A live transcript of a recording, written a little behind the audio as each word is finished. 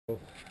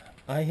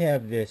I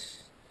have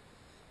this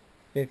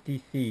 50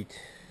 feet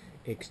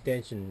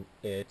extension.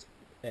 It's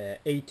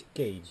 8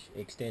 gauge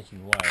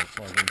extension wire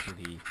plugged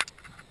into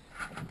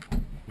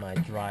my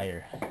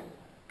dryer,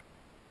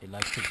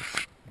 electric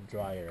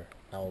dryer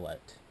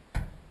outlet,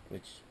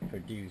 which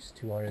produce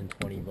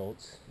 220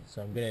 volts.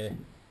 So I'm gonna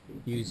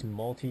use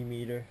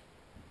multimeter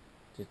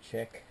to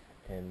check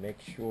and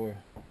make sure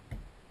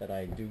that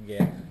I do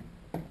get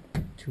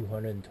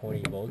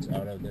 220 volts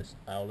out of this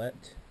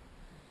outlet.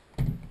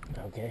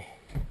 Okay,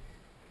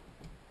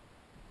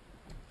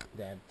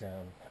 that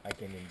I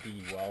can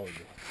indeed weld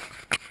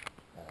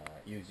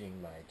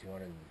using my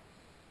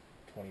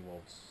 220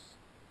 volts,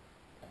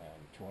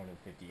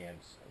 250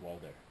 amps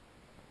welder.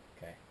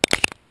 Okay.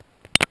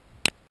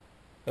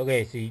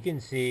 Okay, so you can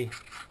see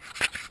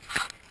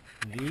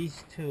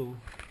these two.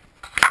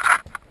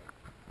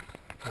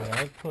 When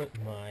I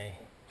put my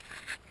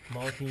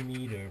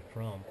multimeter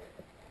prompt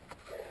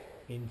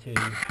into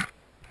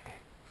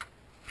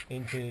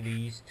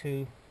these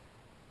two,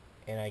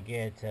 and I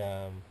get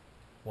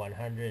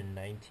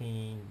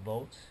 119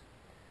 volts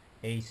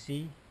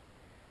AC,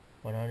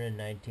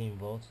 119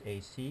 volts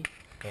AC,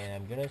 and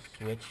I'm gonna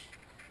switch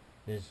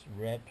this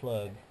red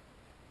plug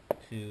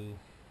to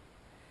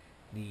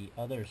the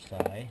other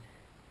side,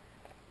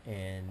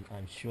 and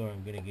I'm sure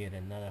I'm gonna get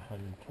another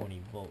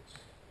 120 volts.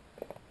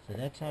 So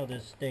that's how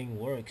this thing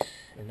works.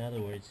 In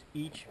other words,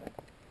 each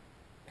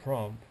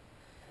prompt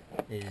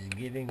is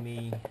giving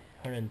me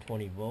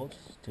 120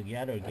 volts.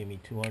 Together give me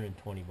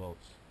 220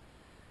 volts.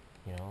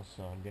 You know,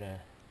 so I'm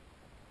gonna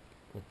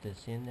put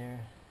this in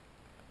there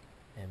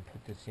and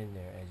put this in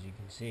there. As you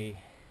can see,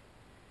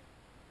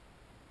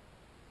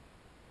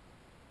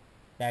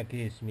 that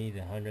gives me the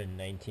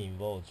 119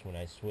 volts when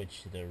I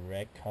switch to the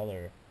red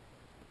color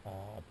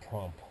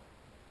prompt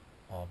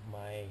of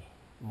my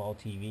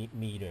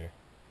multimeter.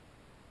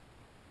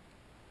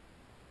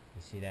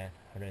 You see that?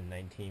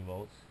 119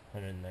 volts,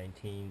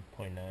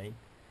 119.9.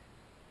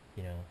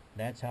 You know,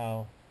 that's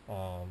how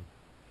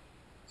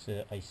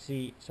so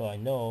I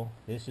know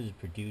this is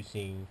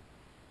producing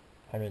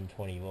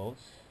 120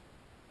 volts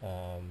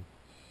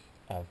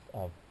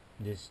of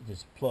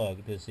this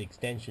plug. This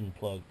extension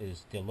plug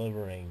is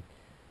delivering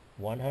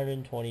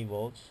 120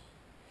 volts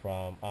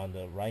from on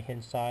the right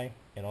hand side,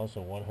 and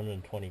also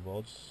 120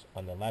 volts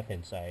on the left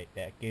hand side.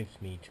 That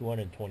gives me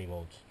 220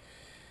 volts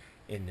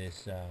in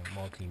this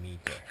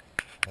multimeter.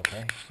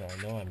 Okay, so I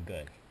know I'm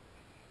good.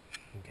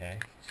 Okay,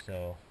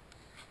 so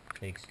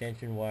the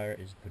extension wire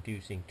is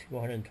producing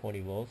 220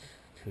 volts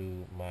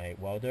to my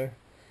welder.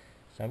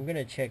 So I'm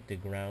gonna check the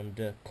ground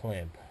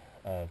clamp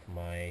of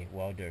my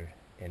welder,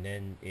 and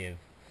then if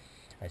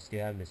I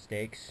still have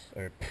mistakes,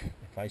 or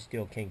if I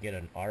still can't get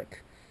an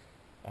arc,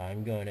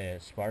 I'm gonna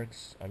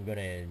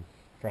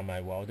from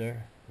my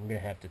welder, I'm gonna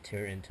have to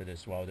tear into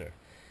this welder.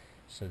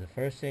 So the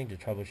first thing to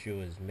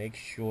troubleshoot is make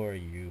sure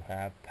you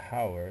have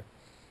power,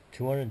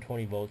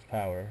 220 volts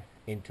power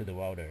into the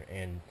welder,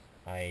 and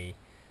I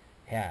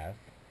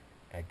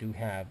do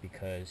have,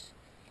 because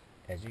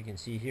as you can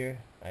see here,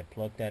 I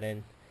plugged that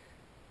in.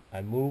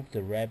 I moved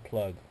the red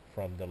plug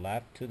from the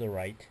left to the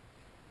right,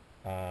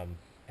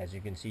 as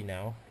you can see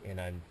now,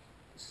 and I'm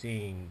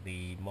seeing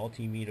the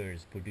multimeter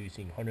is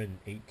producing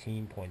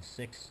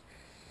 118.6,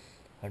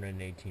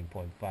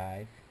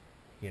 118.5,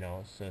 you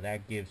know, so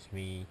that gives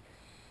me,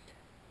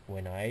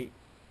 when I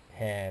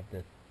have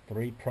the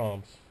 3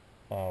 prompts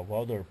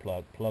welder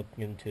plug plugged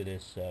into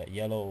this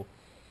yellow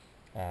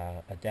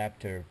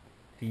adapter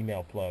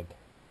female plug,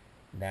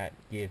 that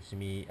gives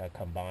me a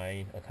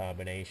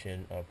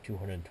combination of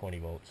 220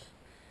 volts.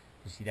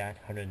 You see that?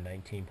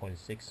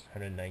 119.6,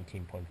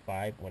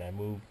 119.5. When I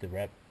move the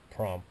red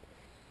prompt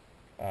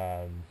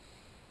of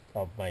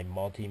my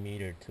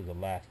multimeter to the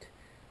left,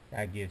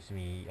 that gives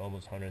me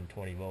almost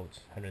 120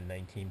 volts,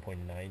 119.9,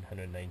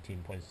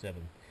 119.7.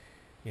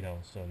 You know,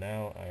 so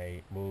now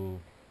I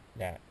move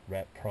that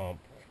red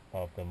prompt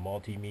of the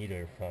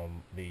multimeter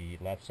from the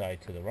left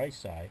side to the right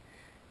side,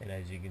 and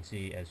as you can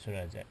see, as soon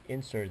as I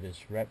insert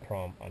this red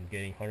prompt, I'm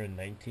getting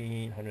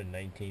 119,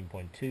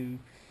 119.2.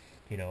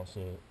 You know,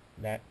 so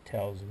that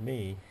tells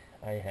me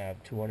I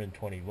have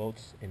 220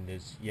 volts in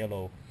this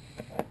yellow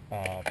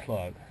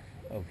plug.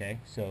 Okay,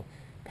 so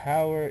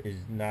power is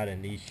not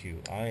an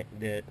issue.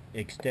 The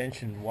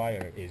extension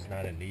wire is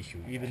not an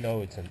issue, even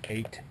though it's an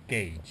 8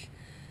 gauge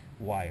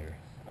wire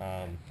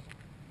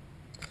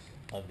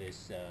of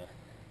this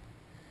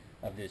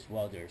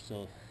welder.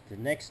 So the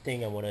next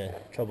thing I want to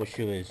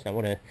troubleshoot is I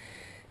want to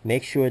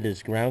make sure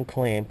this ground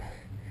clamp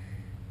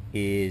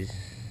is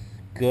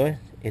good.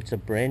 It's a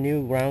brand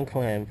new ground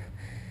clamp,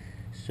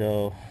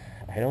 so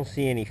I don't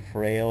see any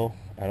frail,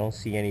 I don't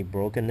see any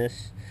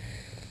brokenness,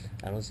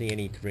 I don't see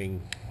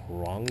anything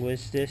wrong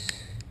with this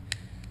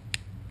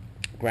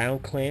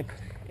ground clamp.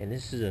 And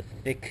this is a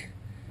thick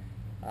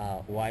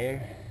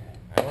wire.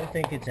 I don't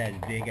think it's as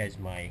big as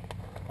my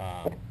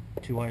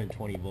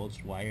 220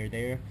 volts wire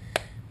there,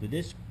 but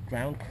this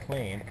ground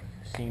clamp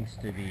seems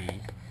to be,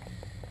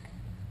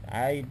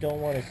 I don't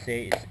want to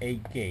say it's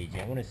 8 gauge,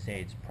 I want to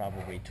say it's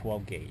probably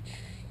 12 gauge,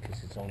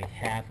 because it's only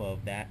half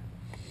of that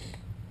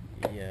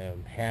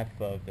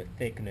half of the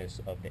thickness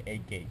of the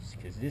 8 gauge,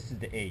 because this is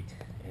the 8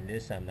 and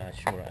this I'm not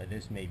sure,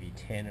 this may be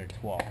 10 or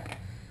 12,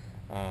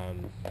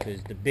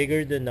 because the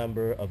bigger the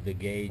number of the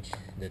gauge,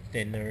 the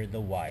thinner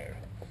the wire.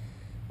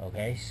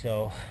 Okay,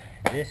 so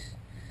this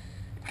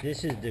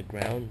is the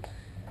ground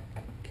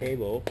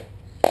cable.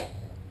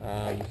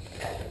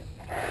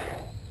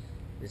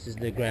 This is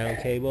the ground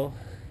cable.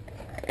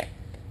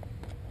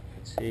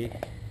 Let's see,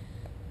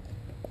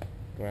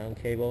 ground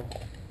cable.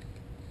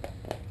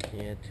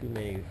 Yeah, too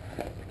many.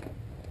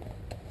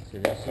 So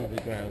this is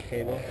the ground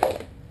cable.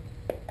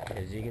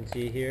 As you can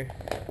see here,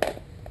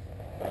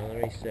 I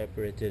already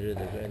separated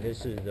the ground.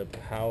 This is the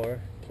power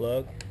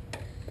plug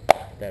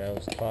that I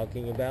was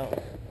talking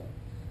about.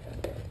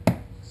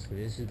 So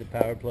this is the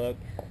power plug.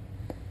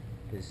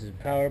 This is a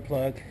power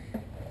plug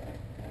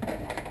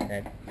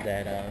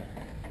that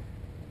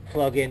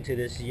plug into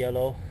this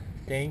yellow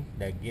thing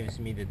that gives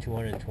me the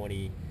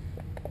 220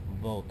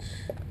 volts.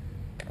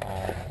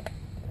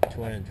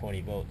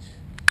 220 volts,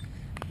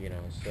 you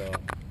know. So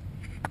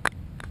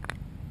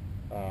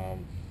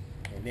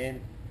and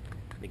then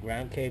the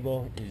ground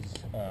cable is,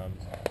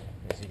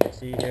 as you can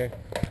see here,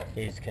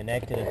 is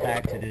connected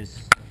back to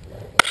this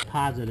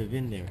positive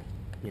in there,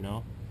 you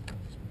know,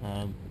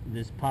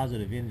 this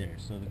positive in there.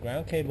 So the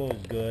ground cable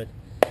is good,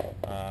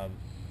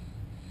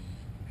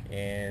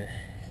 and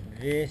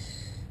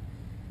this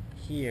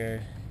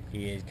here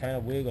is kind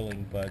of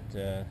wiggling, but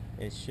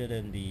it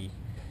shouldn't be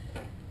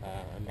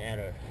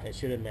matter. It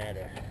shouldn't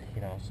matter,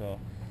 you know. So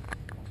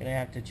I'm gonna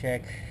have to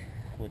check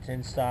what's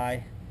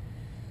inside.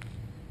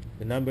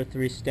 The number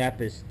 3 step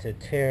is to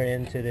tear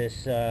into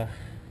this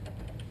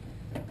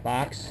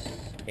box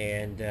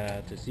and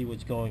to see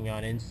what's going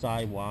on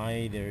inside,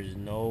 why there's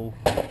no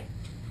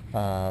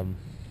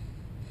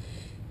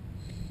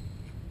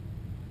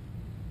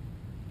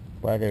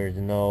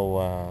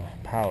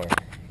power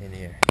in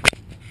here.